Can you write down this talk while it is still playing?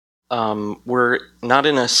we're not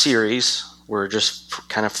in a series. We're just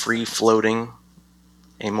kind of free-floating,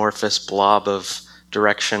 amorphous blob of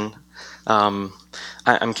direction.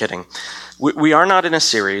 I'm kidding. We are not in a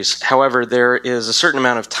series. However, there is a certain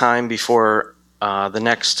amount of time before the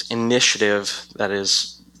next initiative, that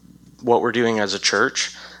is what we're doing as a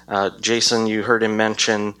church. Jason, you heard him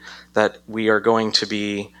mention that we are going to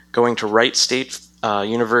be going to Wright State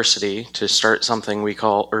University to start something we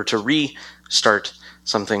call, or to restart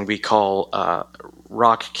something we call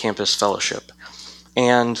Rock Campus Fellowship.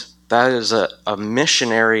 And that is a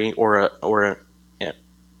missionary or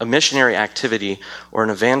a missionary activity or an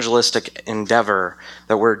evangelistic endeavor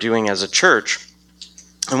that we're doing as a church.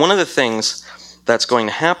 And one of the things that's going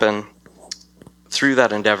to happen through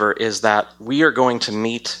that endeavor is that we are going to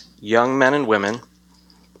meet young men and women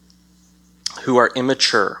who are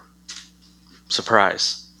immature.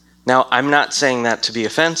 Surprise. Now, I'm not saying that to be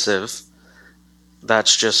offensive.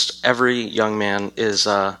 That's just every young man is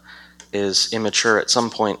immature at some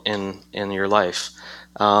point in your life.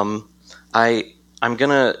 I'm going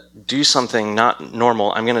to do something not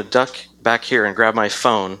normal. I'm going to duck back here and grab my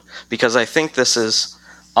phone because I think this is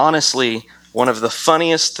honestly one of the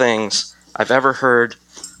funniest things I've ever heard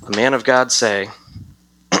a man of God say.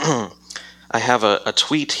 I have a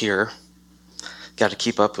tweet here. Got to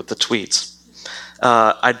keep up with the tweets.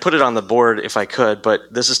 I'd put it on the board if I could,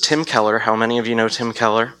 but this is Tim Keller. How many of you know Tim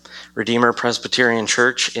Keller? Redeemer Presbyterian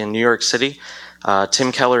Church in New York City.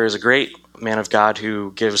 Tim Keller is a great man of God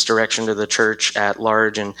who gives direction to the church at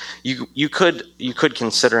large, and you could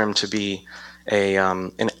consider him to be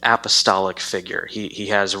an apostolic figure. He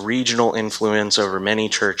has regional influence over many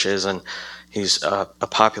churches, and he's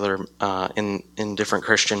popular in different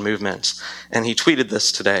Christian movements. And he tweeted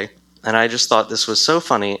this today, and I just thought this was so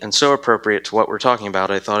funny and so appropriate to what we're talking about,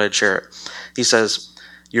 I thought I'd share it. He says,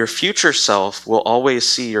 "Your future self will always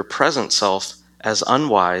see your present self as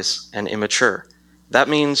unwise and immature. That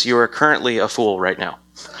means you are currently a fool right now."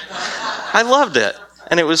 I loved it,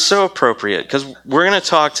 and it was so appropriate because we're going to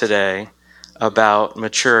talk today about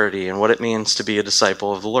maturity and what it means to be a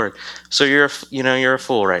disciple of the Lord. So you're a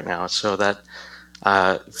fool right now. So that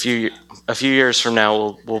a few years from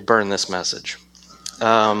now we'll burn this message.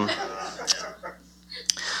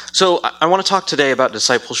 So I want to talk today about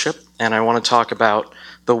discipleship, and I want to talk about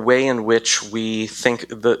the way in which we think,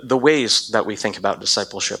 the ways that we think about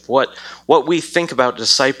discipleship. What we think about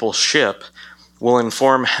discipleship will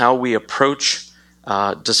inform how we approach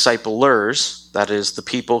disciplers, that is, the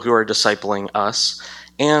people who are discipling us,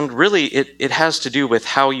 and really it has to do with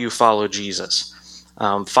how you follow Jesus.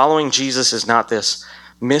 Following Jesus is not this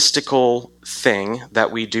mystical thing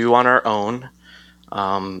that we do on our own.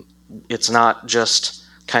 It's not just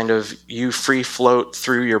kind of you free float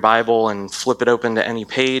through your Bible and flip it open to any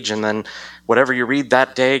page, and then whatever you read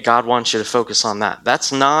that day, God wants you to focus on that.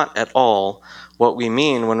 That's not at all what we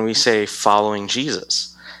mean when we say following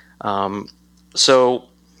Jesus. So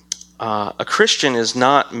a Christian is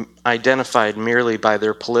not identified merely by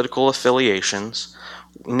their political affiliations,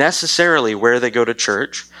 necessarily where they go to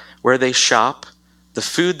church, where they shop, the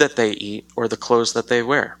food that they eat, or the clothes that they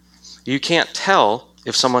wear. You can't tell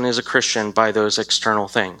if someone is a Christian by those external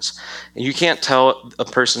things. You can't tell a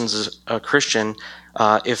person's a Christian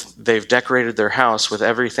if they've decorated their house with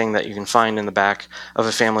everything that you can find in the back of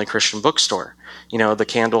a family Christian bookstore. You know, the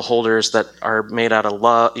candle holders that are made out of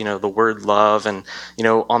love, the word love, and,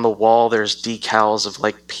 on the wall there's decals of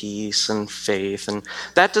like peace and faith, and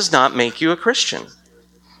that does not make you a Christian.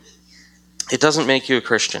 It doesn't make you a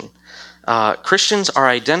Christian. Christians are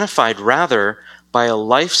identified rather by a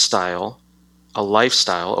lifestyle,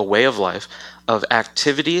 a way of life, of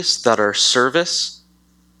activities that are service,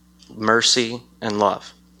 mercy, and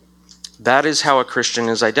love. That is how a Christian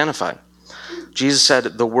is identified. Jesus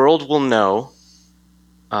said, "The world will know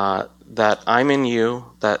that I'm in you,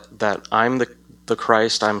 that I'm the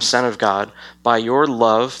Christ, I'm Son of God, by your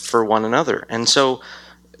love for one another." And so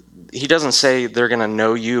he doesn't say they're going to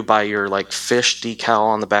know you by your fish decal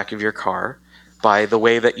on the back of your car, by the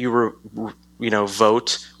way that you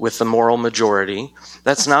vote with the moral majority.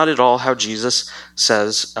 That's not at all how Jesus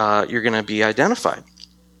says you're going to be identified.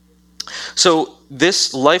 So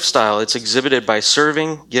this lifestyle, it's exhibited by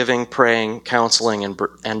serving, giving, praying, counseling,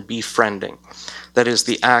 and befriending. That is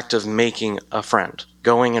the act of making a friend,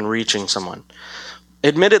 going and reaching someone.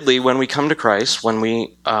 Admittedly, when we come to Christ, when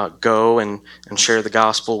we go and share the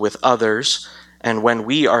gospel with others, and when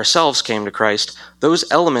we ourselves came to Christ, those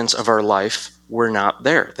elements of our life were not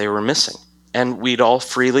there. They were missing. And we'd all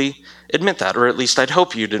freely admit that, or at least I'd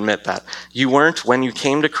hope you'd admit that. You weren't, when you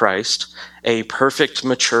came to Christ, a perfect,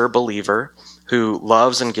 mature believer who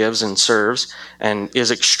loves and gives and serves and is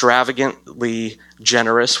extravagantly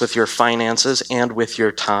generous with your finances and with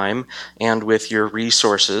your time and with your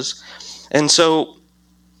resources. And so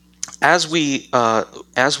as we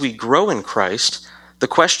grow in Christ, the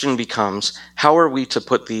question becomes, how are we to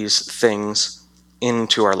put these things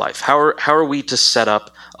into our life? How are we to set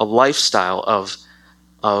up a lifestyle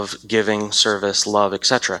of giving, service, love,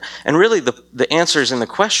 etc.? And really the answer is in the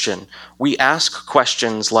question. We ask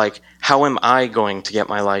questions like, how am I going to get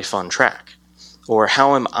my life on track? Or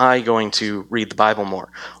how am I going to read the Bible more?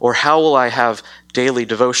 Or how will I have daily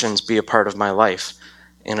devotions be a part of my life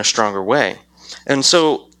in a stronger way? And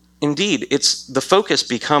so, indeed, the focus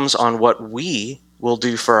becomes on what we will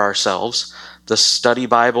do for ourselves, the study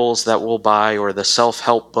Bibles that we'll buy or the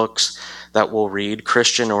self-help books that we'll read,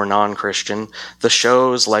 Christian or non-Christian, the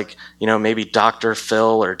shows like, maybe Dr.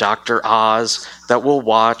 Phil or Dr. Oz that we'll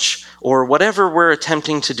watch, or whatever we're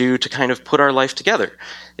attempting to do to kind of put our life together.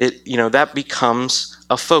 That becomes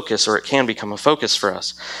a focus, or it can become a focus for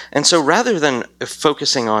us. And so rather than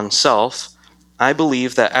focusing on self, I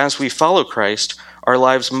believe that as we follow Christ, our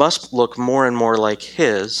lives must look more and more like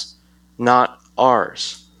His, not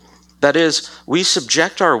ours. That is, we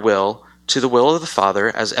subject our will to the will of the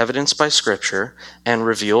Father as evidenced by Scripture and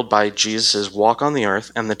revealed by Jesus' walk on the earth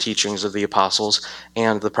and the teachings of the apostles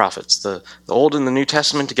and the prophets. The Old and the New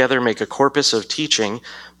Testament together make a corpus of teaching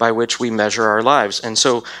by which we measure our lives. And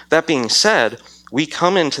so, that being said, we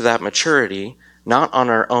come into that maturity not on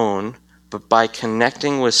our own, but by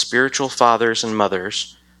connecting with spiritual fathers and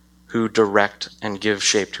mothers who direct and give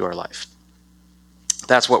shape to our life.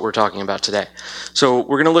 That's what we're talking about today. So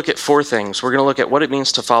we're going to look at four things. We're going to look at what it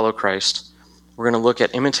means to follow Christ. We're going to look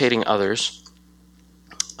at imitating others.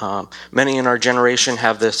 Many in our generation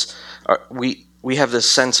have this, we have this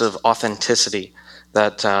sense of authenticity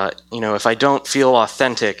that, if I don't feel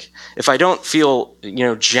authentic, if I don't feel,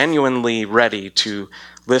 genuinely ready to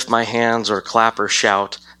lift my hands or clap or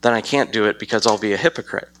shout, then I can't do it because I'll be a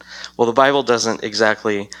hypocrite. Well, the Bible doesn't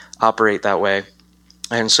exactly operate that way.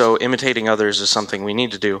 And so imitating others is something we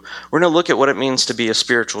need to do. We're going to look at what it means to be a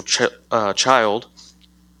spiritual child.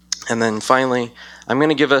 And then finally, I'm going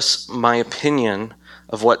to give us my opinion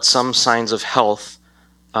of what some signs of health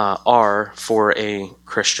are for a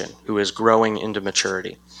Christian who is growing into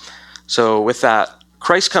maturity. So with that,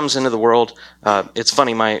 Christ comes into the world. It's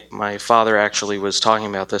funny, my father actually was talking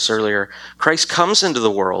about this earlier. Christ comes into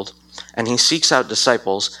the world, and he seeks out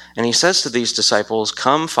disciples, and he says to these disciples,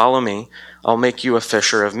 "Come, follow me. I'll make you a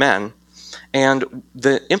fisher of men." And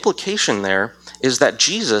the implication there is that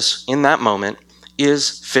Jesus, in that moment,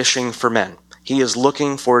 is fishing for men. He is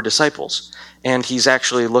looking for disciples. And he's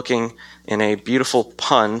actually looking, in a beautiful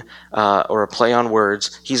pun or a play on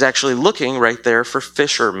words, he's actually looking right there for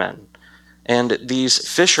fishermen. And these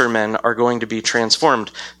fishermen are going to be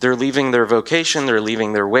transformed. They're leaving their vocation, they're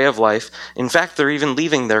leaving their way of life. In fact, they're even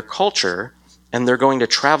leaving their culture, and they're going to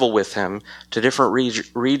travel with him to different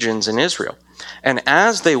regions in Israel. And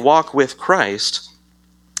as they walk with Christ,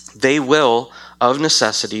 they will, of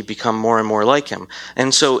necessity, become more and more like him.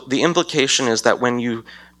 And so the implication is that when you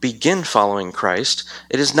begin following Christ,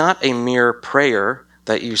 it is not a mere prayer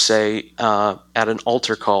that you say at an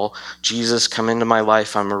altar call, "Jesus, come into my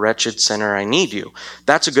life, I'm a wretched sinner, I need you."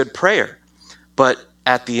 That's a good prayer. But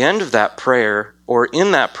at the end of that prayer, or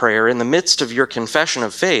in that prayer, in the midst of your confession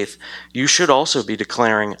of faith, you should also be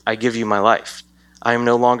declaring, "I give you my life. I am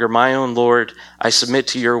no longer my own Lord. I submit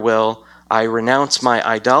to your will. I renounce my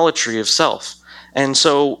idolatry of self." And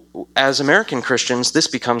so, as American Christians, this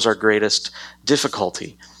becomes our greatest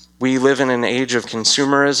difficulty. We live in an age of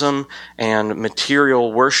consumerism and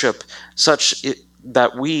material worship, such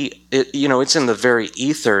that it's in the very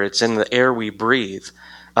ether, it's in the air we breathe.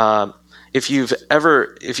 If you've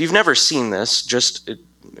never seen this,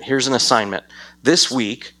 here's an assignment. This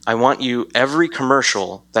week, I want you, every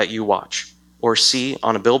commercial that you watch or see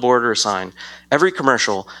on a billboard or a sign, every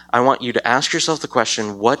commercial, I want you to ask yourself the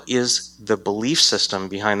question, what is the belief system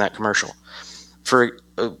behind that commercial? For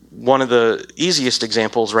one of the easiest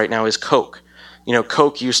examples right now is Coke.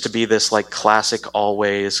 Coke used to be this like classic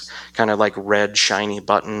always kind of like red shiny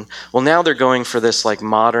button. Well, now they're going for this like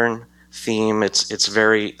modern theme. It's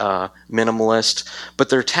very minimalist. But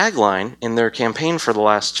their tagline in their campaign for the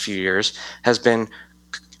last few years has been,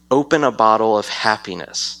 "Open a bottle of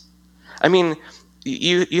happiness." I mean,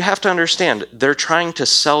 you have to understand, they're trying to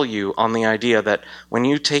sell you on the idea that when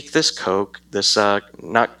you take this Coke, this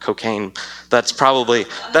not cocaine, that's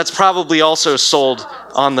probably also sold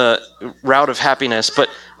on the route of happiness, but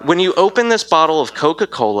when you open this bottle of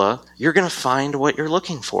Coca-Cola, you're going to find what you're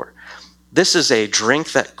looking for. This is a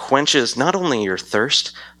drink that quenches not only your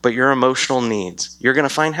thirst, but your emotional needs. You're going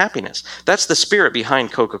to find happiness. That's the spirit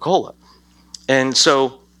behind Coca-Cola. And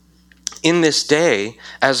so in this day,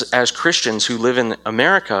 as Christians who live in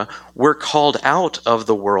America, we're called out of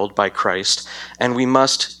the world by Christ, and we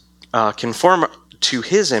must conform to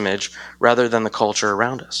his image rather than the culture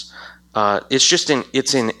around us.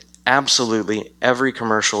 It's in absolutely every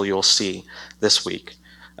commercial you'll see this week.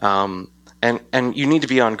 And you need to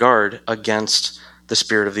be on guard against the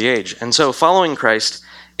spirit of the age. And so following Christ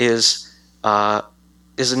is a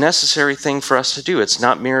necessary thing for us to do. It's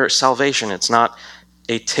not mere salvation. It's not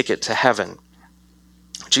a ticket to heaven.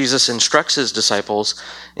 Jesus instructs his disciples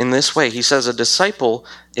in this way. He says, a disciple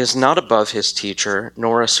is not above his teacher,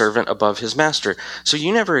 nor a servant above his master. So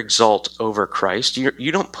you never exalt over Christ.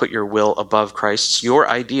 You don't put your will above Christ's. Your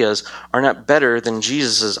ideas are not better than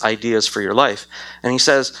Jesus' ideas for your life. And he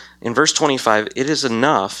says in verse 25, it is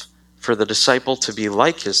enough for the disciple to be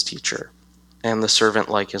like his teacher and the servant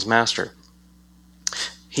like his master.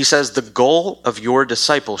 He says the goal of your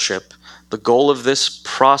discipleship, the goal of this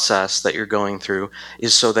process that you're going through,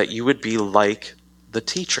 is so that you would be like the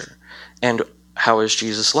teacher. And how is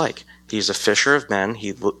Jesus like? He's a fisher of men.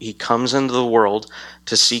 He comes into the world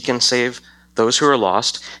to seek and save those who are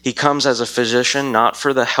lost. He comes as a physician, not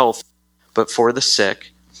for the healthy, but for the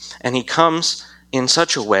sick. And he comes in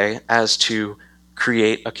such a way as to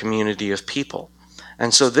create a community of people.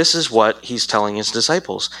 And so this is what he's telling his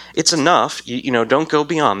disciples. It's enough, don't go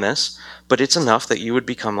beyond this, but it's enough that you would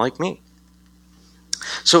become like me.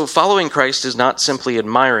 So following Christ is not simply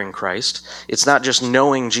admiring Christ. It's not just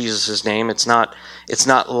knowing Jesus' name. It's not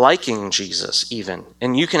liking Jesus even.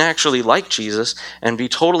 And you can actually like Jesus and be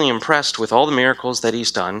totally impressed with all the miracles that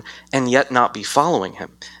he's done and yet not be following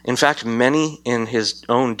him. In fact, many in his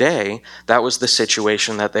own day, that was the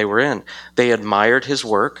situation that they were in. They admired his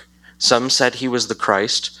work. Some said he was the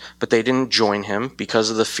Christ, but they didn't join him because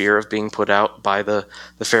of the fear of being put out by the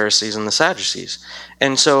Pharisees and the Sadducees.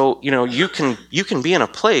 And so, you can be in a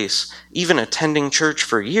place, even attending church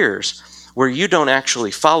for years, where you don't actually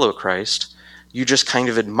follow Christ. You just kind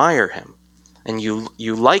of admire him. And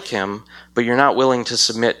you like him, but you're not willing to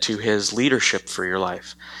submit to his leadership for your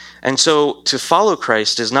life. And so to follow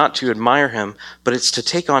Christ is not to admire him, but it's to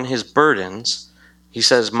take on his burdens. He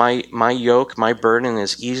says, my yoke, my burden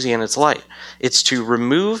is easy and it's light. It's to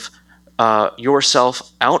remove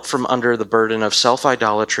yourself out from under the burden of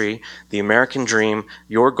self-idolatry, the American dream,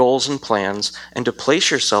 your goals and plans, and to place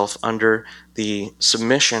yourself under the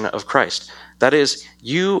submission of Christ. That is,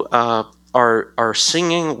 you are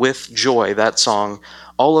singing with joy that song,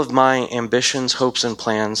 all of my ambitions, hopes, and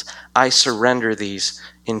plans, I surrender these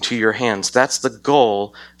into your hands. That's the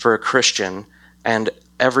goal for a Christian, and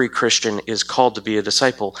every Christian is called to be a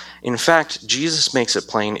disciple. In fact, Jesus makes it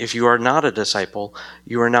plain, if you are not a disciple,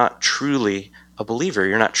 you are not truly a believer.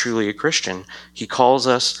 You're not truly a Christian. He calls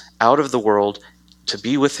us out of the world to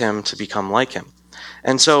be with him, to become like him.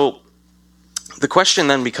 And so the question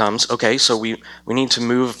then becomes, okay, so we need to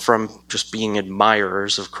move from just being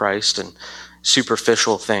admirers of Christ and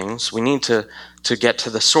superficial things. We need to get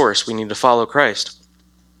to the source. We need to follow Christ.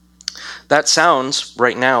 That sounds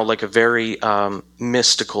right now like a very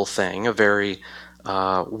mystical thing, a very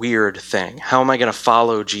weird thing. How am I going to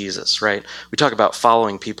follow Jesus, right? We talk about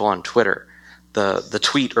following people on Twitter. The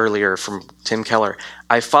tweet earlier from Tim Keller.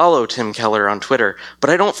 I follow Tim Keller on Twitter, but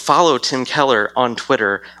I don't follow Tim Keller on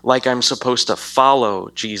Twitter like I'm supposed to follow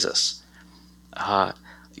Jesus.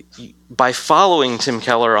 By following Tim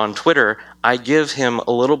Keller on Twitter, I give him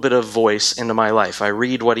a little bit of voice into my life. I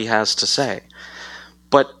read what he has to say.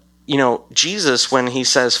 But Jesus, when he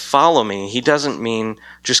says follow me, he doesn't mean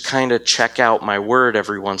just kind of check out my word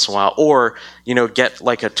every once in a while or, get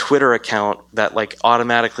like a Twitter account that like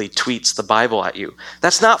automatically tweets the Bible at you.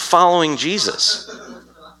 That's not following Jesus.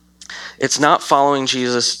 It's not following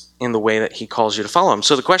Jesus in the way that he calls you to follow him.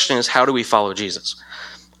 So the question is, how do we follow Jesus?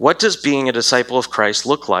 What does being a disciple of Christ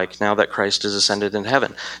look like now that Christ is ascended into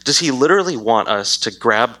heaven? Does he literally want us to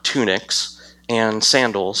grab tunics and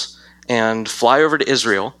sandals and fly over to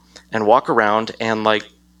Israel and walk around and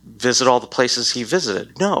visit all the places he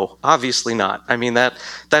visited? No, obviously not. I mean, that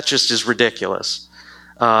just is ridiculous.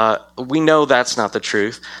 We know that's not the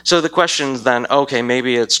truth. So the question is then, okay,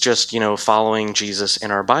 maybe it's just, following Jesus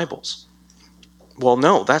in our Bibles. Well,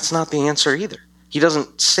 no, that's not the answer either. He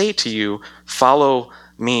doesn't say to you, follow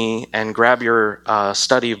me and grab your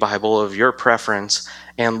study Bible of your preference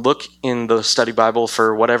and look in the study Bible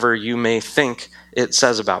for whatever you may think it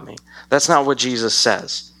says about me. That's not what Jesus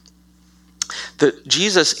says.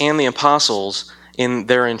 Jesus and the apostles, in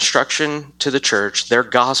their instruction to the church, their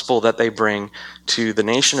gospel that they bring to the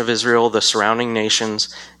nation of Israel, the surrounding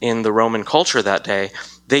nations in the Roman culture that day,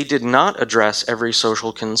 they did not address every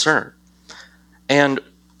social concern. And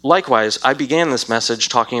likewise, I began this message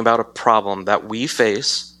talking about a problem that we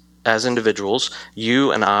face as individuals.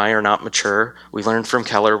 You and I are not mature. We learned from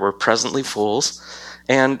Keller, we're presently fools.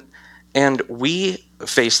 And we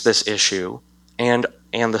face this issue, and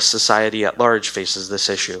the society at large faces this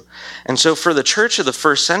issue. And so for the church of the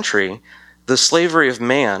first century, the slavery of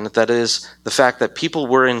man, that is, the fact that people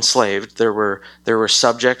were enslaved, there were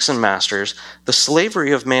subjects and masters, the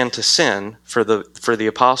slavery of man to sin for the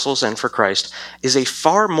apostles and for Christ is a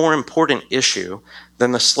far more important issue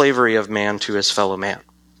than the slavery of man to his fellow man.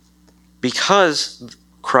 Because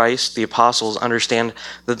Christ, the apostles, understand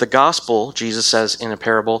that the gospel, Jesus says in a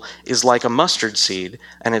parable, is like a mustard seed,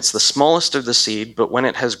 and it's the smallest of the seed, but when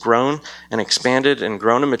it has grown and expanded and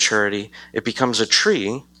grown to maturity, it becomes a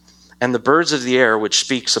tree, and the birds of the air, which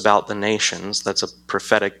speaks about the nations, that's a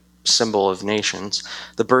prophetic symbol of nations,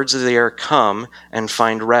 the birds of the air come and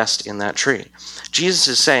find rest in that tree. Jesus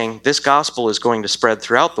is saying this gospel is going to spread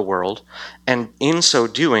throughout the world, and in so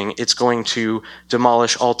doing, it's going to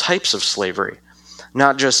demolish all types of slavery.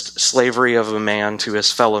 Not just slavery of a man to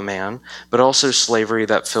his fellow man, but also slavery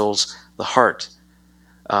that fills the heart.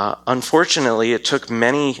 Unfortunately, it took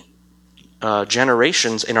many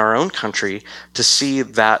generations in our own country to see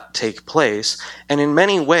that take place, and in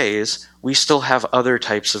many ways, we still have other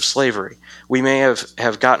types of slavery. We may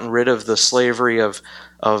have gotten rid of the slavery of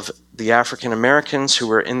the African Americans who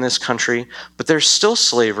were in this country, but there's still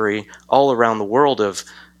slavery all around the world of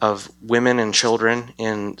women and children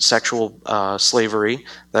in sexual slavery,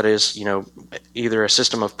 that is, either a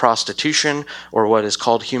system of prostitution or what is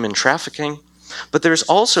called human trafficking. But there's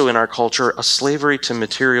also in our culture a slavery to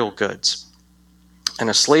material goods and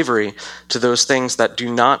a slavery to those things that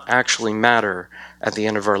do not actually matter at the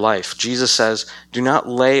end of our life. Jesus says, do not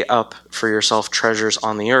lay up for yourself treasures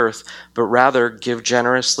on the earth, but rather give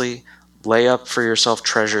generously. Lay up for yourself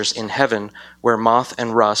treasures in heaven where moth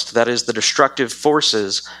and rust, that is, the destructive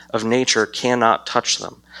forces of nature, cannot touch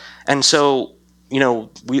them. And so,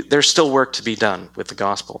 there's still work to be done with the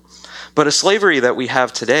gospel. But a slavery that we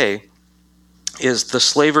have today is the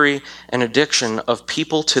slavery and addiction of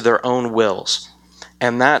people to their own wills.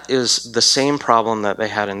 And that is the same problem that they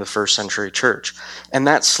had in the first century church. And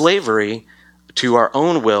that slavery to our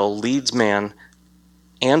own will leads man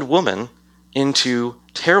and woman into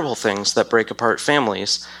terrible things that break apart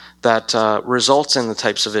families, that results in the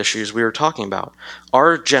types of issues we were talking about.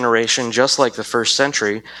 Our generation, just like the first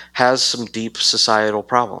century, has some deep societal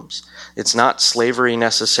problems. It's not slavery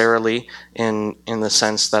necessarily in the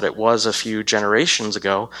sense that it was a few generations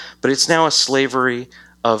ago, but it's now a slavery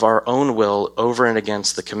of our own will over and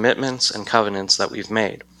against the commitments and covenants that we've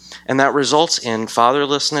made. And that results in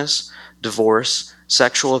fatherlessness, divorce,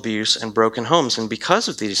 sexual abuse, and broken homes. And because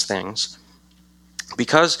of these things,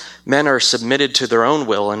 because men are submitted to their own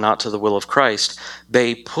will and not to the will of Christ,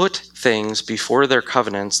 they put things before their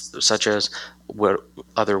covenants, such as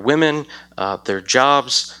other women, their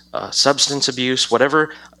jobs, substance abuse,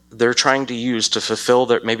 whatever they're trying to use to fulfill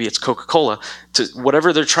their, maybe it's Coca-Cola, to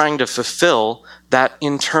whatever they're trying to fulfill that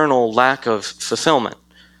internal lack of fulfillment.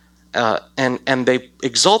 And they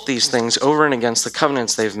exalt these things over and against the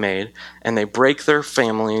covenants they've made, and they break their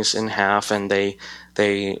families in half, and they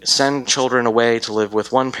send children away to live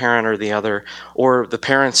with one parent or the other, or the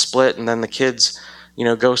parents split and then the kids,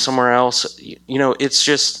 go somewhere else.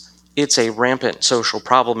 It's a rampant social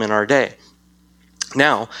problem in our day.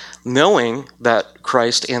 Now, knowing that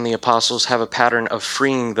Christ and the apostles have a pattern of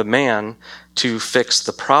freeing the man to fix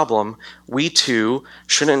the problem, we too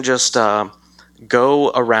shouldn't just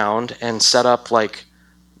go around and set up like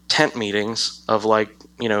tent meetings of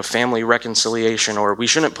family reconciliation, or we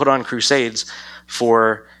shouldn't put on crusades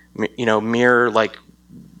for mere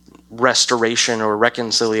restoration or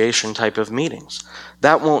reconciliation type of meetings.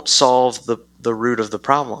 That won't solve the root of the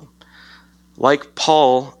problem. Like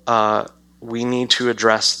Paul, we need to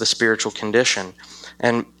address the spiritual condition.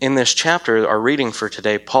 And in this chapter, our reading for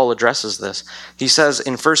today, Paul addresses this. He says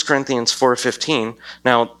in 1 Corinthians 4:15,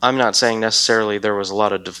 now I'm not saying necessarily there was a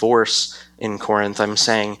lot of divorce in Corinth. I'm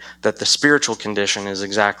saying that the spiritual condition is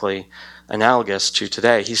exactly analogous to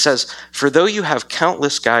today. He says, "For though you have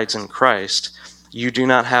countless guides in Christ, you do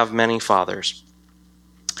not have many fathers.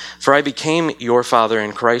 For I became your father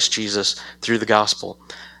in Christ Jesus through the gospel."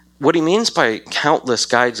 What he means by countless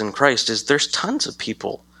guides in Christ is there's tons of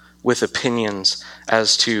people with opinions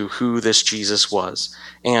as to who this Jesus was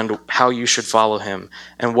and how you should follow him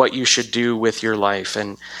and what you should do with your life.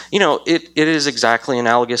 And, it is exactly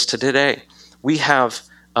analogous to today. We have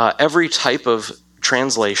every type of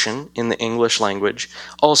translation in the English language.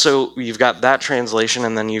 Also, you've got that translation,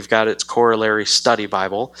 and then you've got its corollary study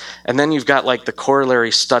Bible. And then you've got like the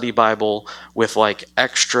corollary study Bible with like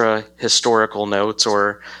extra historical notes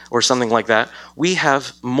or something like that. We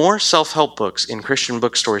have more self-help books in Christian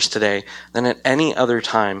bookstores today than at any other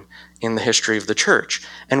time in the history of the church.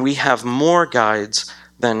 And we have more guides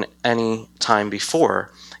than any time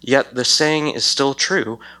before. Yet the saying is still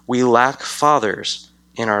true: we lack fathers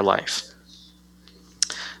in our life.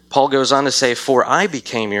 Paul goes on to say, "For I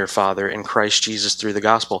became your father in Christ Jesus through the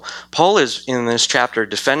gospel." Paul is, in this chapter,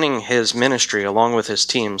 defending his ministry along with his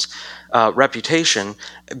team's reputation,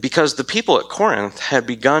 because the people at Corinth had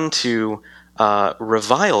begun to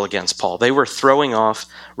revile against Paul. They were throwing off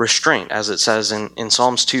restraint. As it says in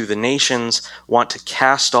Psalms 2, the nations want to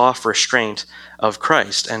cast off restraint of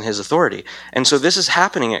Christ and his authority. And so this is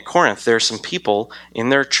happening at Corinth. There are some people in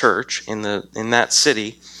their church, in that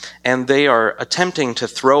city, and they are attempting to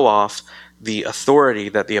throw off the authority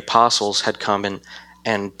that the apostles had come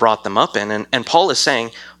and brought them up in. And Paul is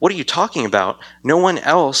saying, what are you talking about? No one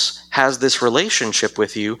else has this relationship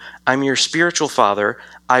with you. I'm your spiritual father.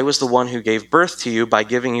 I was the one who gave birth to you by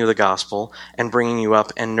giving you the gospel and bringing you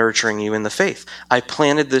up and nurturing you in the faith. I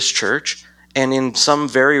planted this church, and in some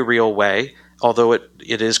very real way, although it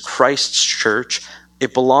is Christ's church,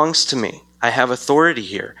 it belongs to me. I have authority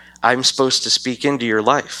here. I'm supposed to speak into your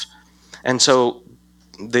life. And so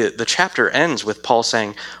the chapter ends with Paul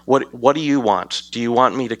saying, what do you want? Do you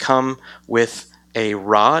want me to come with a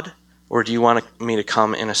rod, or do you want me to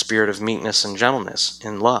come in a spirit of meekness and gentleness,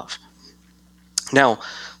 in love? Now,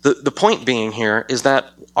 the point being here is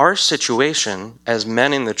that our situation as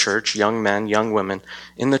men in the church, young men, young women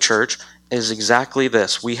in the church, is exactly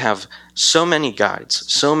this. We have so many guides,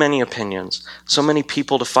 so many opinions, so many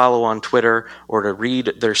people to follow on Twitter or to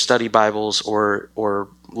read their study Bibles or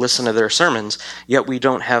listen to their sermons, yet we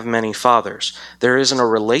don't have many fathers. There isn't a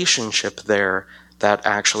relationship there that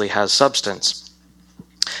actually has substance.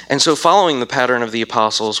 And so following the pattern of the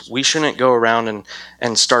apostles, we shouldn't go around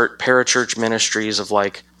and start parachurch ministries of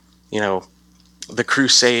like, the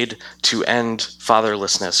crusade to end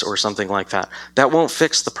fatherlessness or something like that. That won't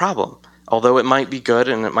fix the problem. Although it might be good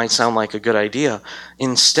and it might sound like a good idea,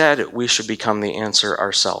 instead we should become the answer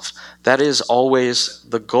ourselves. That is always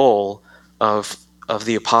the goal of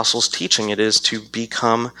the apostles' teaching. It is to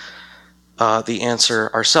become the answer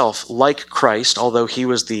ourselves. Like Christ, although he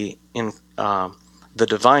was the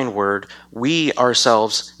divine word, we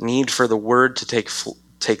ourselves need for the word to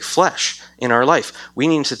take flesh in our life. We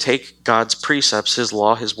need to take God's precepts, his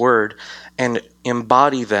law, his word, and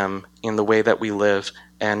embody them in the way that we live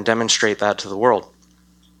and demonstrate that to the world.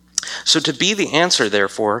 So to be the answer,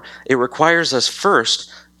 therefore, it requires us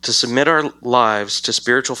first to submit our lives to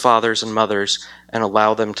spiritual fathers and mothers and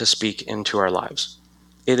allow them to speak into our lives.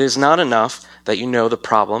 It is not enough that you know the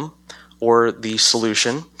problem or the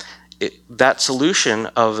solution. That solution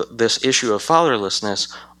of this issue of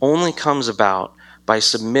fatherlessness only comes about by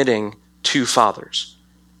submitting to fathers.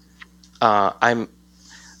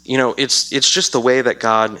 It's just the way that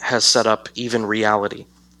God has set up even reality.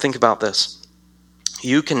 Think about this.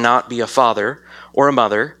 You cannot be a father or a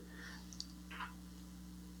mother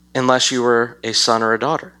unless you were a son or a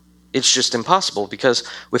daughter. It's just impossible, because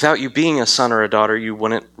without you being a son or a daughter, you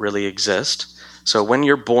wouldn't really exist. So when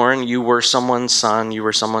you're born, you were someone's son, you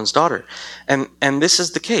were someone's daughter. And this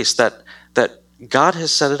is the case, that God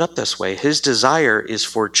has set it up this way. His desire is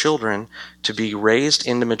for children to be raised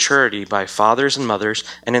into maturity by fathers and mothers,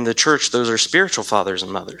 and in the church, those are spiritual fathers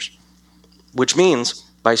and mothers. Which means,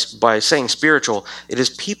 by saying spiritual, it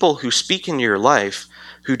is people who speak into your life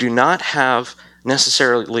who do not have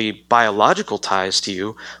necessarily biological ties to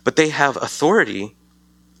you, but they have authority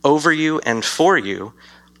over you and for you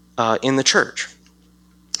in the church.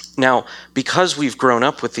 Now, because we've grown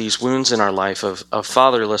up with these wounds in our life of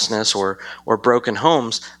fatherlessness or broken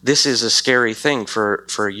homes, this is a scary thing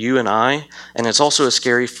for you and I, and it's also a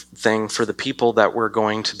scary thing for the people that we're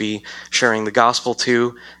going to be sharing the gospel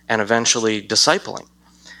to and eventually discipling.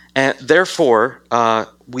 And therefore,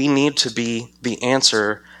 we need to be the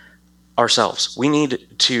answer ourselves. We need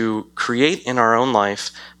to create in our own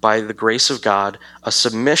life, by the grace of God, a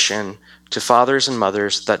submission to fathers and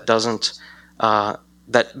mothers that doesn't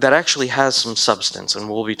that actually has some substance, and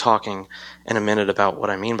we'll be talking in a minute about what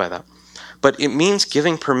I mean by that. But it means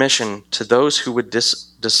giving permission to those who would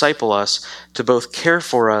disciple us to both care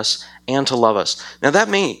for us and to love us. Now that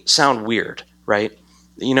may sound weird, right?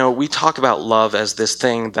 We talk about love as this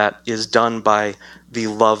thing that is done by the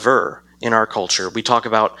lover. in our culture. We talk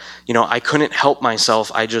about, I couldn't help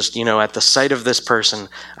myself. I just, at the sight of this person,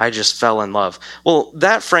 I just fell in love. Well,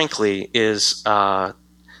 that frankly is, to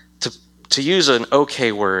use an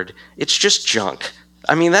okay word, it's just junk.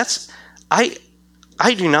 I mean, I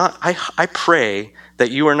pray that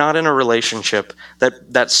you are not in a relationship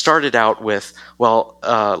that started out with,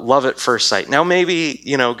 love at first sight. Now, maybe,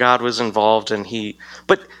 God was involved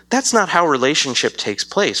but that's not how relationship takes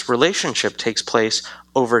place. Relationship takes place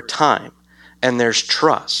over time, and there's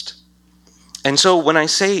trust. And so when I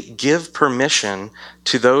say give permission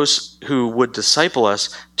to those who would disciple us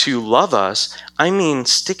to love us, I mean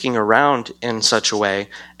sticking around in such a way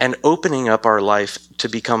and opening up our life to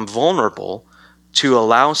become vulnerable to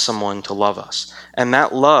allow someone to love us. And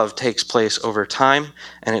that love takes place over time,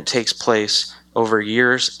 and it takes place over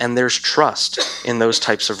years, and there's trust in those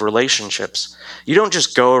types of relationships. You don't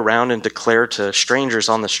just go around and declare to strangers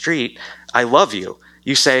on the street, I love you.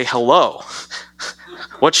 You say, hello.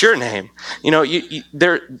 What's your name?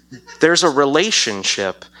 There's a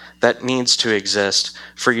relationship that needs to exist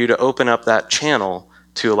for you to open up that channel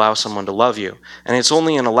to allow someone to love you. And it's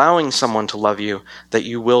only in allowing someone to love you that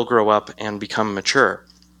you will grow up and become mature.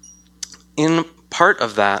 In part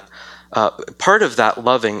of that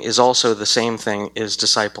loving is also the same thing as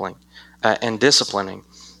discipling and disciplining.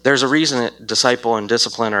 There's a reason that disciple and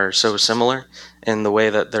discipline are so similar in the way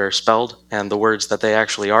that they're spelled and the words that they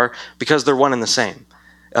actually are, because they're one and the same.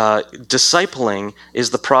 Discipling is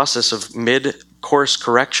the process of mid-course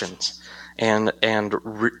corrections and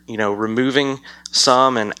removing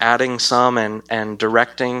some and adding some and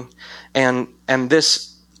directing, and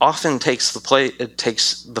this often takes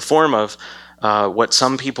the form of what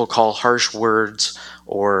some people call harsh words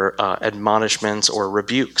or admonishments or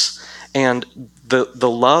rebukes. And the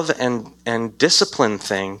love and discipline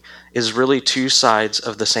thing is really two sides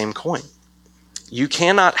of the same coin. You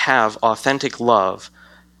cannot have authentic love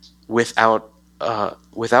without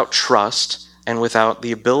trust and without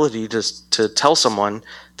the ability to tell someone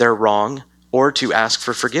they're wrong or to ask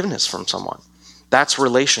for forgiveness from someone. That's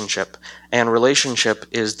relationship, and relationship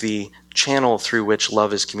is the channel through which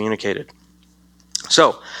love is communicated.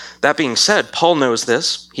 So, that being said, Paul knows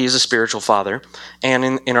this. He's a spiritual father.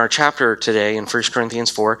 And in our chapter today, in 1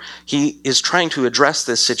 Corinthians 4, he is trying to address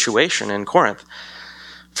this situation in Corinth.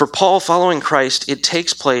 For Paul, following Christ, it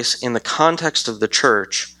takes place in the context of the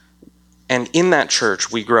church, and in that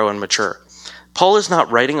church we grow and mature. Paul is not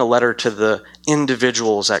writing a letter to the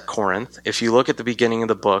individuals at Corinth. If you look at the beginning of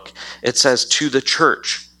the book, it says to the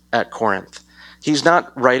church at Corinth. He's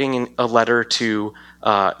not writing a letter to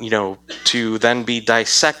then be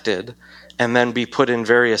dissected and then be put in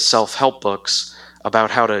various self-help books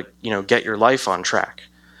about how to, get your life on track.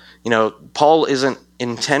 Paul isn't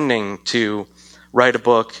intending to write a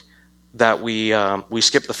book that we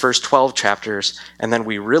skip the first 12 chapters and then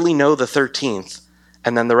we really know the 13th,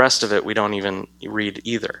 and then the rest of it we don't even read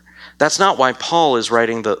either. That's not why Paul is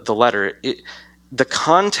writing the letter. The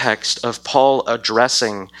context of Paul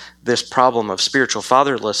addressing this problem of spiritual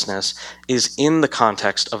fatherlessness is in the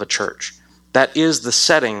context of a church. That is the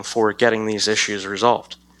setting for getting these issues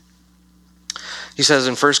resolved. He says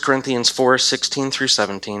in 1 Corinthians 4, 16 through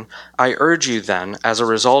 17, I urge you then, as a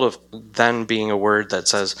result of then being a word that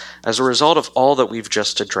says, as a result of all that we've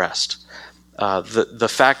just addressed, the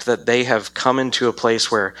fact that they have come into a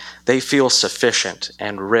place where they feel sufficient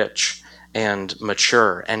and rich and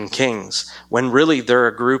mature and kings, when really they're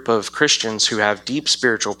a group of Christians who have deep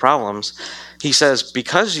spiritual problems. He says,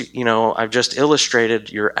 because, I've just illustrated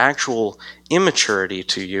your actual immaturity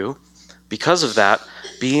to you, because of that,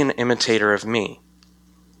 be an imitator of me.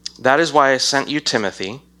 That is why I sent you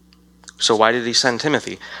Timothy. So why did he send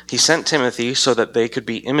Timothy? He sent Timothy so that they could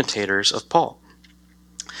be imitators of Paul,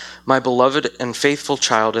 my beloved and faithful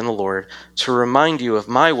child in the Lord, to remind you of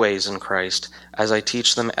my ways in Christ as I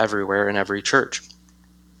teach them everywhere in every church.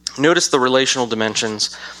 Notice the relational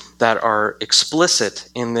dimensions that are explicit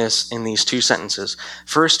in these two sentences.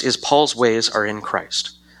 First is Paul's ways are in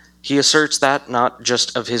Christ. He asserts that not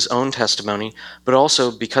just of his own testimony, but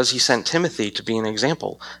also because he sent Timothy to be an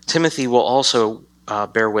example. Timothy will also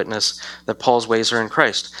bear witness that Paul's ways are in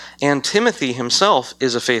Christ. And Timothy himself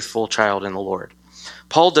is a faithful child in the Lord.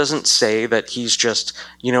 Paul doesn't say that he's just,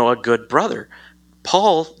 a good brother.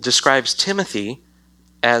 Paul describes Timothy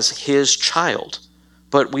as his child.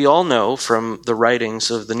 But we all know from the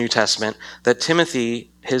writings of the New Testament that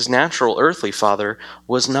Timothy, his natural earthly father,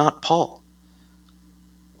 was not Paul.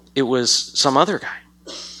 It was some other guy.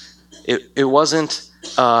 It wasn't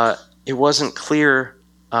clear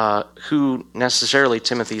who necessarily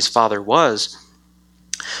Timothy's father was.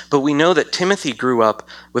 But we know that Timothy grew up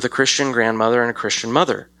with a Christian grandmother and a Christian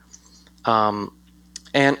mother. And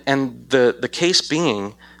the case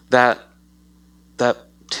being that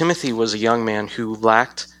Timothy was a young man who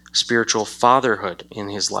lacked spiritual fatherhood in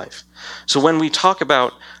his life. So when we talk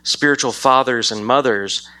about spiritual fathers and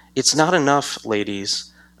mothers, it's not enough,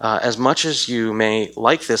 ladies, as much as you may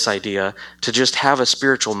like this idea, to just have a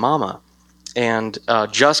spiritual mama and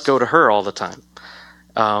just go to her all the time.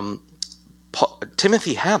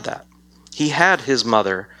 Timothy had that. He had his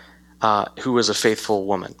mother, who was a faithful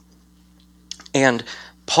woman. And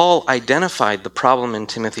Paul identified the problem in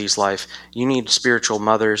Timothy's life. You need spiritual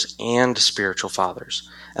mothers and spiritual fathers.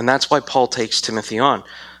 And that's why Paul takes Timothy on.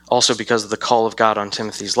 Also because of the call of God on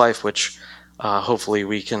Timothy's life, which hopefully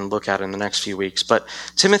we can look at in the next few weeks. But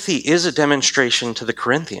Timothy is a demonstration to the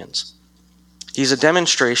Corinthians. He's a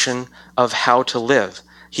demonstration of how to live.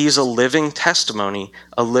 He's a living testimony,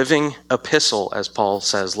 a living epistle, as Paul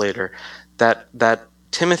says later, that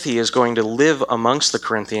Timothy is going to live amongst the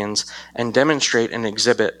Corinthians and demonstrate and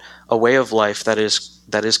exhibit a way of life that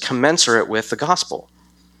is commensurate with the gospel.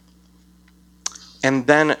 And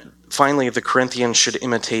then finally, the Corinthians should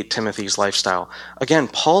imitate Timothy's lifestyle. Again,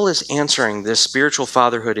 Paul is answering this spiritual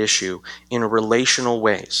fatherhood issue in relational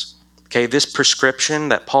ways. Okay, this prescription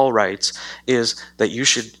that Paul writes is that you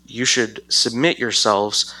should submit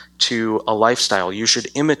yourselves to a lifestyle. You should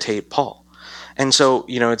imitate Paul. And so,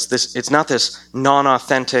 it's not this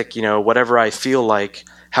non-authentic, whatever I feel like,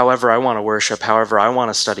 however I want to worship, however I want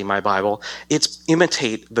to study my Bible. It's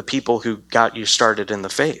imitate the people who got you started in the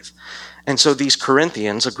faith. And so these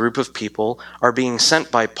Corinthians, a group of people, are being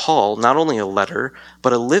sent by Paul, not only a letter,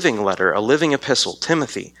 but a living epistle,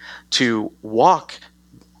 Timothy, to walk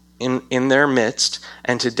in their midst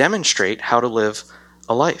and to demonstrate how to live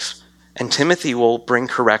a life. And Timothy will bring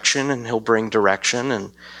correction, and he'll bring direction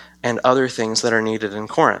and other things that are needed in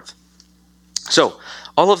Corinth. So,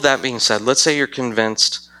 all of that being said, let's say you're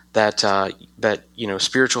convinced that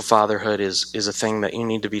spiritual fatherhood is a thing that you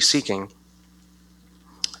need to be seeking,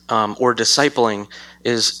 or discipling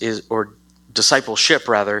or discipleship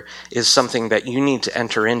rather is something that you need to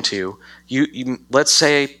enter into. You let's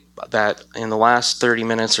say that in the last 30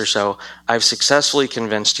 minutes or so, I've successfully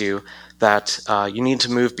convinced you that you need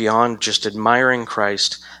to move beyond just admiring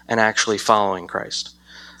Christ and actually following Christ.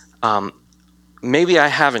 Maybe I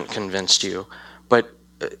haven't convinced you, but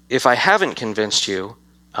if I haven't convinced you,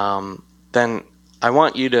 then I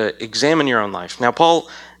want you to examine your own life. Now, Paul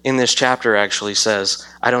in this chapter actually says,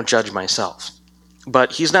 I don't judge myself.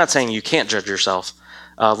 But he's not saying you can't judge yourself.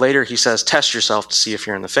 Later he says, test yourself to see if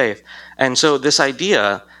you're in the faith. And so this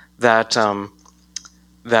idea that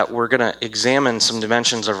we're going to examine some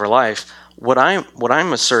dimensions of our life, what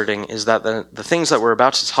I'm asserting is that the things that we're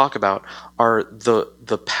about to talk about are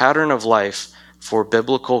the pattern of life for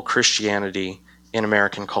biblical Christianity in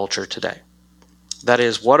American culture today. That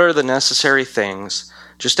is, what are the necessary things,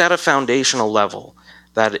 just at a foundational level,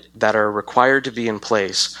 that are required to be in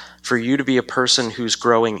place for you to be a person who's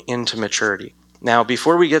growing into maturity. Now,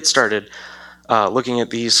 before we get started looking at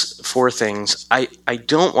these 4 things, I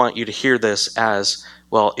don't want you to hear this as,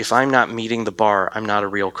 well, if I'm not meeting the bar, I'm not a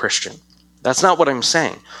real Christian. That's not what I'm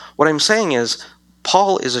saying. What I'm saying is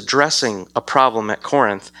Paul is addressing a problem at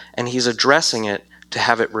Corinth, and he's addressing it to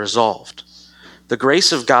have it resolved. The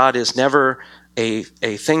grace of God is never a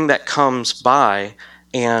thing that comes by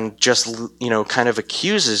and just, kind of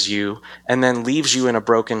accuses you and then leaves you in a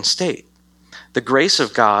broken state. The grace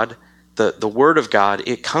of God, the Word of God,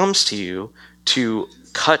 it comes to you to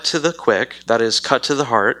cut to the quick, that is, cut to the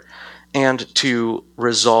heart, and to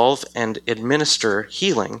resolve and administer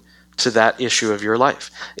healing to that issue of your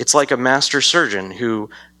life. It's like a master surgeon who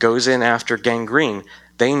goes in after gangrene.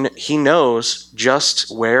 He knows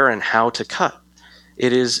just where and how to cut.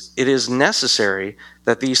 It is necessary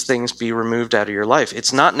that these things be removed out of your life.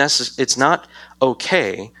 It's not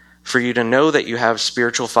okay for you to know that you have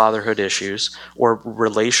spiritual fatherhood issues or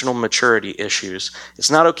relational maturity issues. It's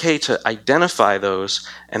not okay to identify those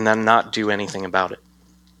and then not do anything about it.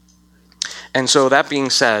 And so that being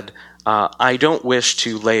said, I don't wish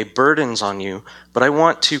to lay burdens on you, but I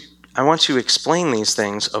want to explain these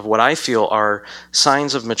things of what I feel are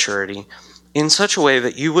signs of maturity in such a way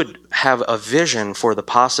that you would have a vision for the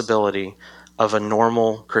possibility of a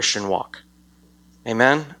normal Christian walk.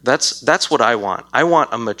 Amen? That's what I want. I want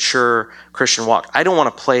a mature Christian walk. I don't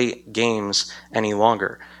want to play games any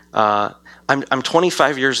longer. I'm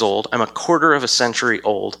 25 years old. I'm a quarter of a century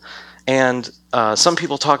old. And some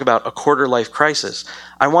people talk about a quarter life crisis.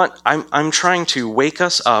 I'm trying to wake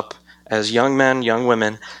us up as young men, young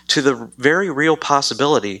women, to the very real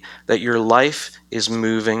possibility that your life is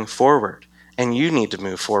moving forward, and you need to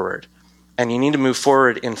move forward. And you need to move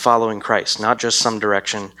forward in following Christ, not just some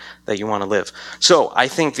direction that you want to live. So I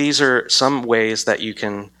think these are some ways that you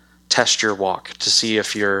can test your walk to see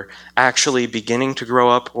if you're actually beginning to grow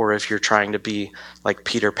up or if you're trying to be like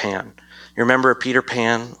Peter Pan. You remember Peter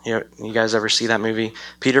Pan? You guys ever see that movie?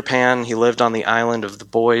 Peter Pan, he lived on the island of the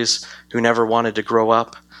boys who never wanted to grow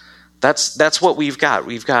up. That's what we've got.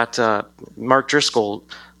 We've got Mark Driscoll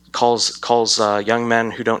calls young men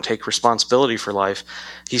who don't take responsibility for life.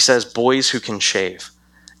 He says boys who can shave.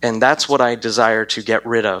 And that's what I desire to get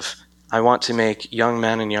rid of. I want to make young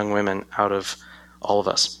men and young women out of all of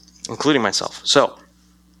us, including myself. So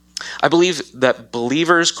I believe that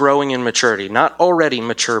believers growing in maturity, not already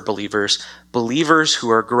mature believers, believers who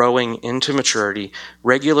are growing into maturity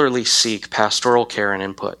regularly seek pastoral care and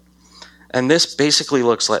input. And this basically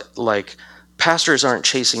looks like pastors aren't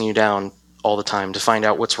chasing you down all the time to find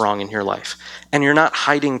out what's wrong in your life. And you're not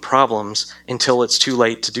hiding problems until it's too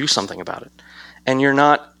late to do something about it. And you're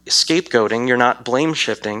not scapegoating, you're not blame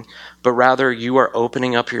shifting, but rather you are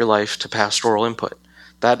opening up your life to pastoral input.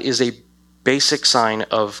 That is a basic sign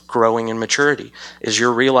of growing in maturity, is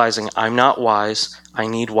you're realizing I'm not wise, I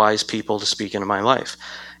need wise people to speak into my life.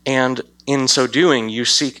 And in so doing, you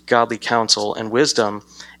seek godly counsel and wisdom,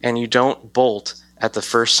 and you don't bolt at the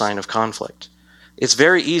first sign of conflict. It's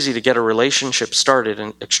very easy to get a relationship started,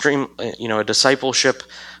 a discipleship,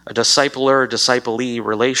 a discipler, disciplee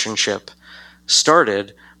relationship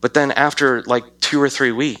started, but then after like 2 or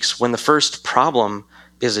 3 weeks, when the first problem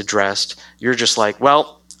is addressed, you're just like,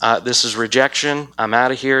 well, this is rejection, I'm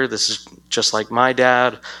out of here, this is just like my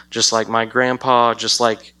dad, just like my grandpa, just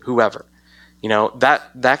like whoever.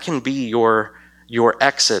 That can be your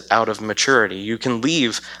exit out of maturity. You can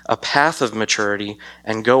leave a path of maturity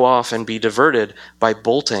and go off and be diverted by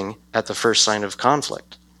bolting at the first sign of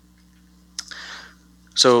conflict.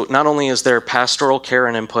 So not only is there pastoral care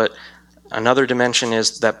and input, another dimension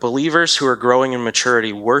is that believers who are growing in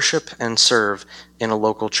maturity worship and serve in a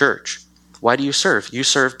local church. Why do you serve? You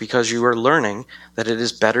serve because you are learning that it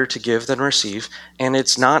is better to give than receive, and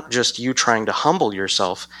it's not just you trying to humble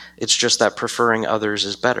yourself, it's just that preferring others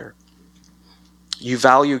is better. You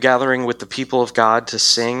value gathering with the people of God to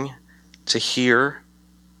sing, to hear,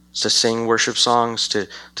 to sing worship songs, to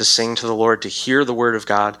sing to the Lord, to hear the word of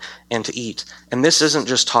God, and to eat. And this isn't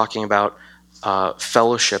just talking about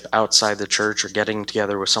fellowship outside the church or getting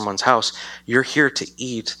together with someone's house. You're here to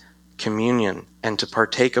eat communion and to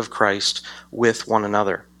partake of Christ with one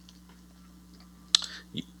another.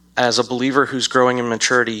 As a believer who's growing in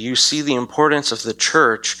maturity, you see the importance of the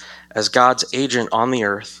church as God's agent on the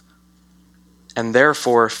earth, and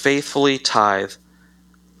therefore faithfully tithe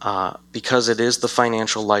because it is the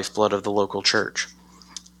financial lifeblood of the local church.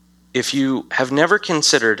 If you have never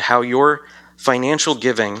considered how your financial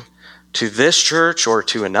giving to this church or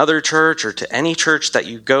to another church or to any church that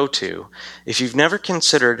you go to, if you've never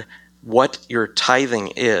considered what your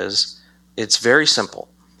tithing is, it's very simple.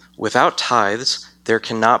 Without tithes, there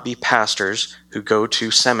cannot be pastors who go to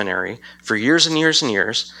seminary for years and years and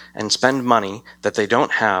years and spend money that they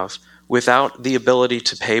don't have without the ability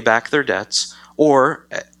to pay back their debts, or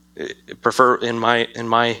in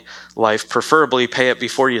my life, preferably pay it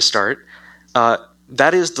before you start.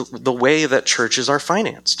 That is the way that churches are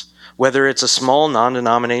financed. Whether it's a small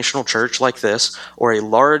non-denominational church like this, or a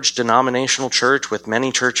large denominational church with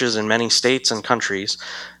many churches in many states and countries,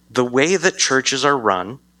 the way that churches are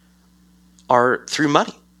run are through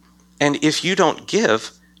money. And if you don't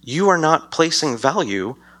give, you are not placing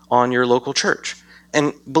value on your local church.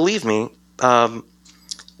 And believe me,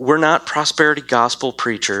 we're not prosperity gospel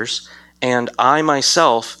preachers, and I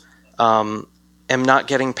myself am not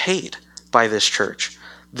getting paid by this church.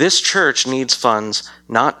 This church needs funds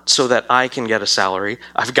not so that I can get a salary.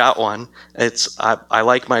 I've got one. I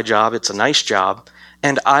like my job. It's a nice job.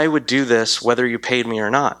 And I would do this whether you paid me or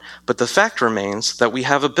not. But the fact remains that we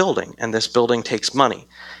have a building, and this building takes money.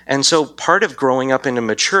 And so part of growing up into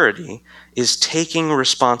maturity is taking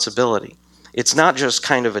responsibility. It's not just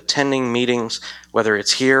kind of attending meetings, whether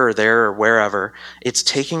it's here or there or wherever. It's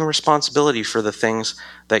taking responsibility for the things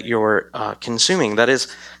that you're consuming. That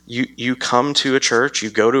is, you come to a church, you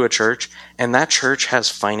go to a church, and that church has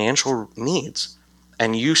financial needs.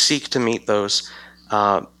 And you seek to meet those,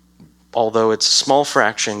 although it's a small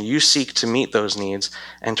fraction, you seek to meet those needs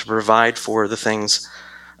and to provide for the things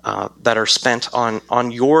that are spent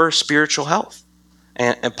on your spiritual health.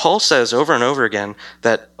 And Paul says over and over again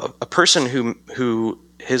that a person who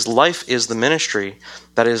his life is the ministry,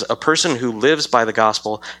 that is, a person who lives by the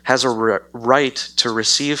gospel, has a right to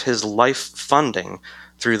receive his life funding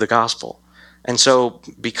through the gospel. And so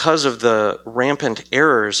because of the rampant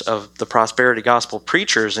errors of the prosperity gospel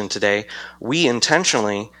preachers in today, we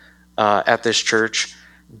intentionally at this church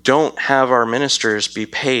don't have our ministers be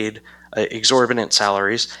paid exorbitant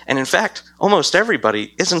salaries. And in fact, almost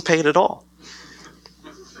everybody isn't paid at all.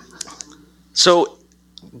 So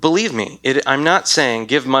believe me, I'm not saying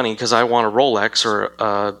give money because I want a Rolex or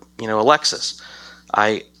a Lexus.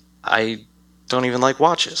 I don't even like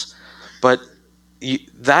watches. But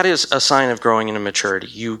that is a sign of growing into maturity.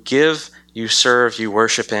 You give, you serve, you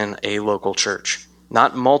worship in a local church.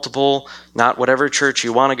 Not multiple, not whatever church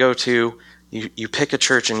you want to go to. You pick a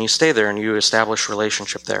church and you stay there and you establish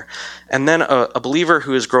relationship there. And then a believer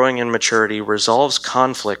who is growing in maturity resolves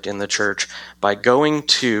conflict in the church by going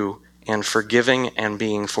to and forgiving and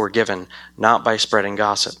being forgiven, not by spreading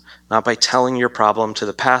gossip, not by telling your problem to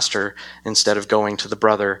the pastor instead of going to the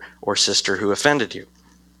brother or sister who offended you.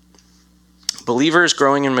 Believers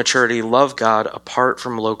growing in maturity love God apart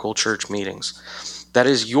from local church meetings. That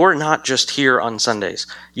is, you're not just here on Sundays.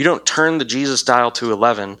 You don't turn the Jesus dial to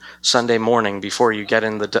 11 Sunday morning before you get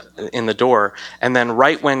in the door, and then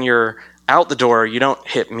right when you're out the door, you don't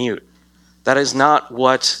hit mute. That's not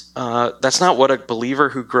what a believer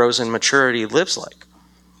who grows in maturity lives like.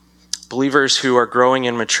 Believers who are growing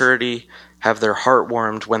in maturity have their heart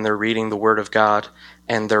warmed when they're reading the Word of God,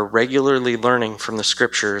 and they're regularly learning from the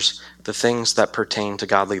Scriptures the things that pertain to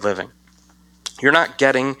godly living. You're not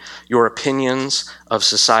getting your opinions of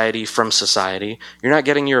society from society. You're not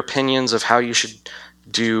getting your opinions of how you should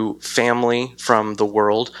do family from the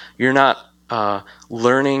world. You're not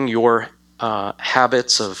learning your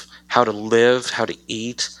habits of how to live, how to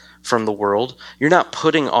eat from the world. You're not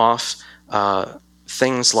putting off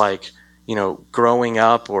things like growing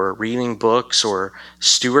up or reading books or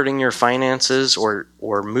stewarding your finances or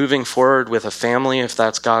moving forward with a family if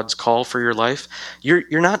that's God's call for your life.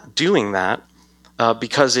 You're not doing that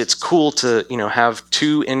because it's cool to have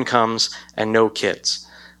 2 incomes and no kids.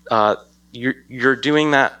 You're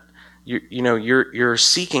doing that. You're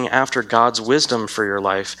seeking after God's wisdom for your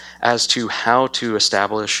life as to how to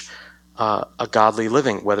establish a godly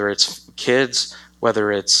living, whether it's kids,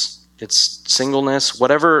 whether it's singleness,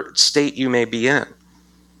 whatever state you may be in.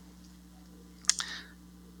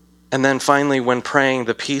 And then finally, when praying,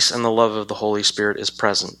 the peace and the love of the Holy Spirit is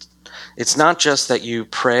present. It's not just that you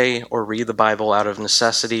pray or read the Bible out of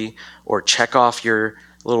necessity or check off your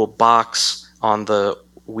little box on the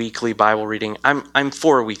weekly Bible reading. I'm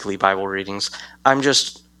for weekly Bible readings. I'm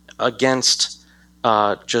just against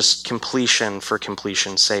just completion for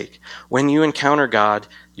completion's sake. When you encounter God,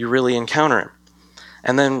 you really encounter Him.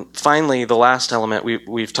 And then finally, the last element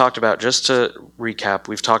we've talked about, just to recap,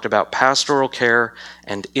 we've talked about pastoral care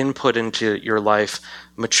and input into your life,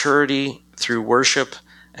 maturity through worship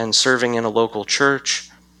and serving in a local church,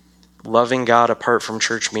 loving God apart from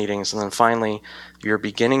church meetings, and then finally, you're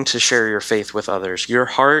beginning to share your faith with others. Your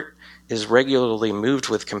heart is regularly moved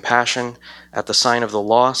with compassion at the sign of the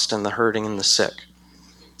lost and the hurting and the sick.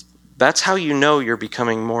 That's how you know you're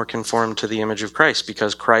becoming more conformed to the image of Christ,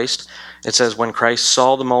 because Christ, it says, when Christ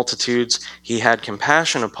saw the multitudes, He had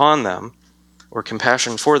compassion upon them, or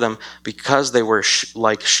compassion for them, because they were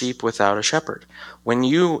like sheep without a shepherd. When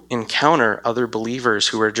you encounter other believers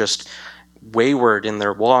who are just wayward in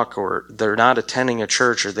their walk, or they're not attending a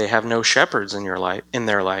church, or they have no shepherds in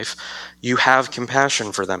their life, you have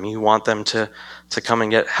compassion for them. You want them to come and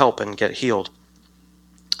get help and get healed.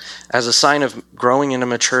 As a sign of growing into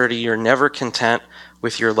maturity, you're never content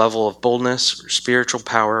with your level of boldness, or spiritual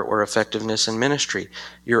power, or effectiveness in ministry.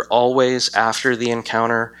 You're always, after the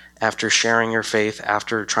encounter, after sharing your faith,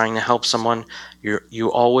 after trying to help someone,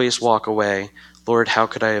 you always walk away, Lord, how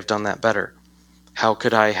could I have done that better? How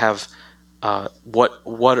could I have,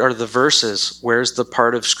 what are the verses? Where's the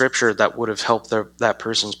part of Scripture that would have helped that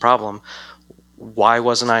person's problem? Why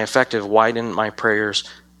wasn't I effective? Why didn't my prayers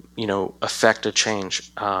affect a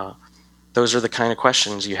change? Those are the kind of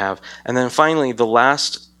questions you have. And then finally, the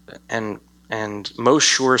last and most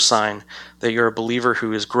sure sign that you're a believer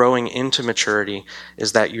who is growing into maturity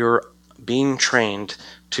is that you're being trained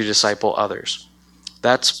to disciple others.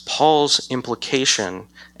 That's Paul's implication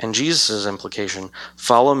and Jesus' implication.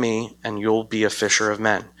 Follow me and you'll be a fisher of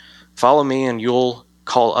men. Follow me and you'll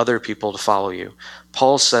call other people to follow you.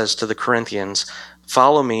 Paul says to the Corinthians,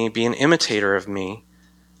 follow me, be an imitator of me,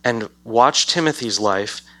 and watch Timothy's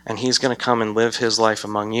life, and he's going to come and live his life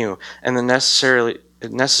among you. And the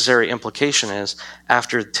necessary implication is,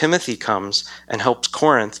 after Timothy comes and helps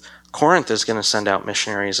Corinth is going to send out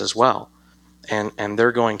missionaries as well. And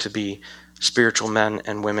they're going to be spiritual men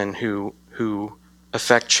and women who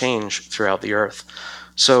affect change throughout the earth.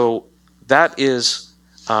 So that is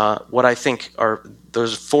what I think are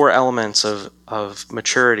those 4 elements of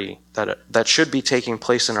maturity that should be taking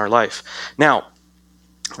place in our life. Now,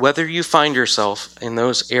 whether you find yourself in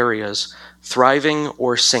those areas thriving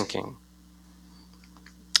or sinking,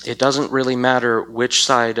 it doesn't really matter which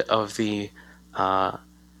side of the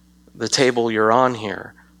table you're on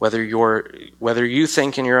here. Whether you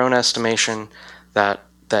think in your own estimation that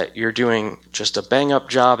you're doing just a bang-up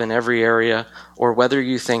job in every area, or whether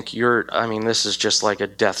you think this is just like a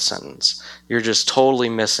death sentence. You're just totally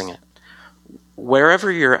missing it. Wherever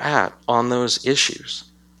you're at on those issues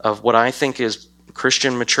of what I think is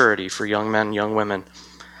Christian maturity for young men, young women,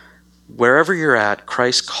 wherever you're at,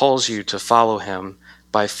 Christ calls you to follow him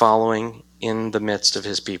by following in the midst of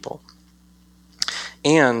his people.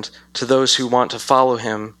 And to those who want to follow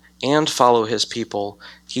him and follow his people,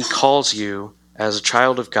 he calls you as a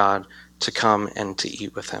child of God to come and to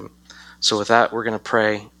eat with him. So with that, we're going to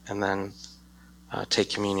pray and then take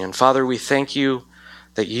communion. Father, we thank you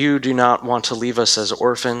that you do not want to leave us as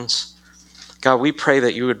orphans. God, we pray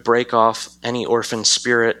that you would break off any orphan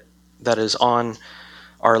spirit that is on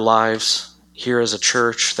our lives here as a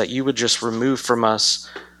church, that you would just remove from us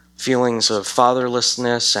feelings of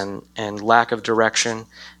fatherlessness and lack of direction,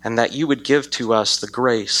 and that you would give to us the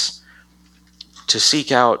grace to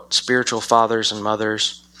seek out spiritual fathers and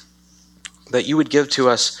mothers, that you would give to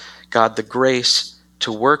us, God, the grace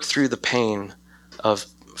to work through the pain of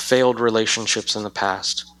failed relationships in the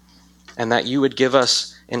past, and that you would give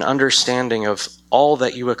us an understanding of all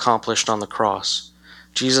that you accomplished on the cross.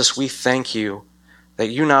 Jesus, we thank you that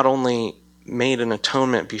you not only made an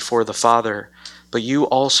atonement before the Father, but you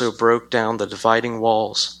also broke down the dividing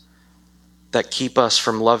walls that keep us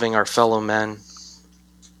from loving our fellow men.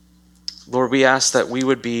 Lord, we ask that we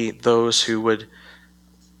would be those who would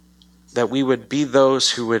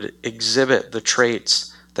exhibit the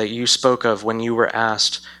traits that you spoke of when you were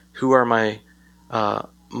asked, who are my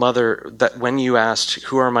when you asked,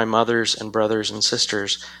 who are my mothers and brothers and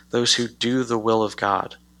sisters, those who do the will of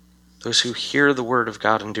God, those who hear the word of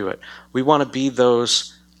God and do it. We want to be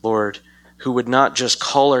those, Lord, who would not just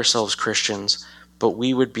call ourselves Christians, but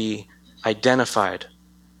we would be identified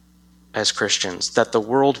as Christians, that the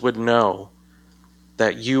world would know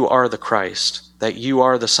that you are the Christ, that you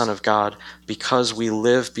are the Son of God, because we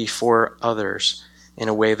live before others in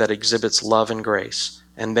a way that exhibits love and grace.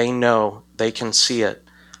 And they know, they can see it,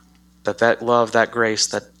 that love, that grace,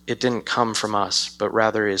 that it didn't come from us, but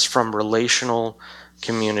rather is from relational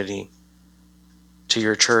community to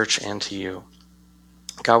your church and to you.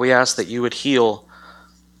 God, we ask that you would heal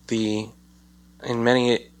in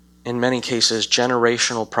many cases,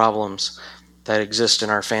 generational problems that exist in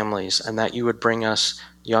our families, and that you would bring us,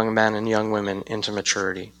 young men and young women, into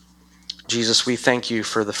maturity. Jesus, we thank you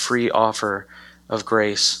for the free offer of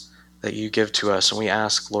grace that you give to us, and we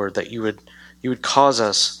ask, Lord, that you would cause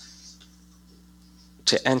us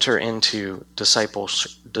to enter into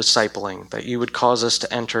discipling, that you would cause us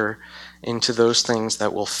to enter into those things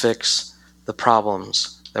that will fix the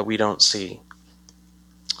problems that we don't see.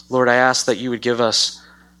 Lord, I ask that you would give us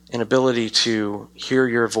an ability to hear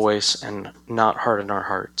your voice and not harden our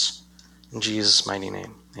hearts. In Jesus' mighty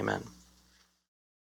name, amen.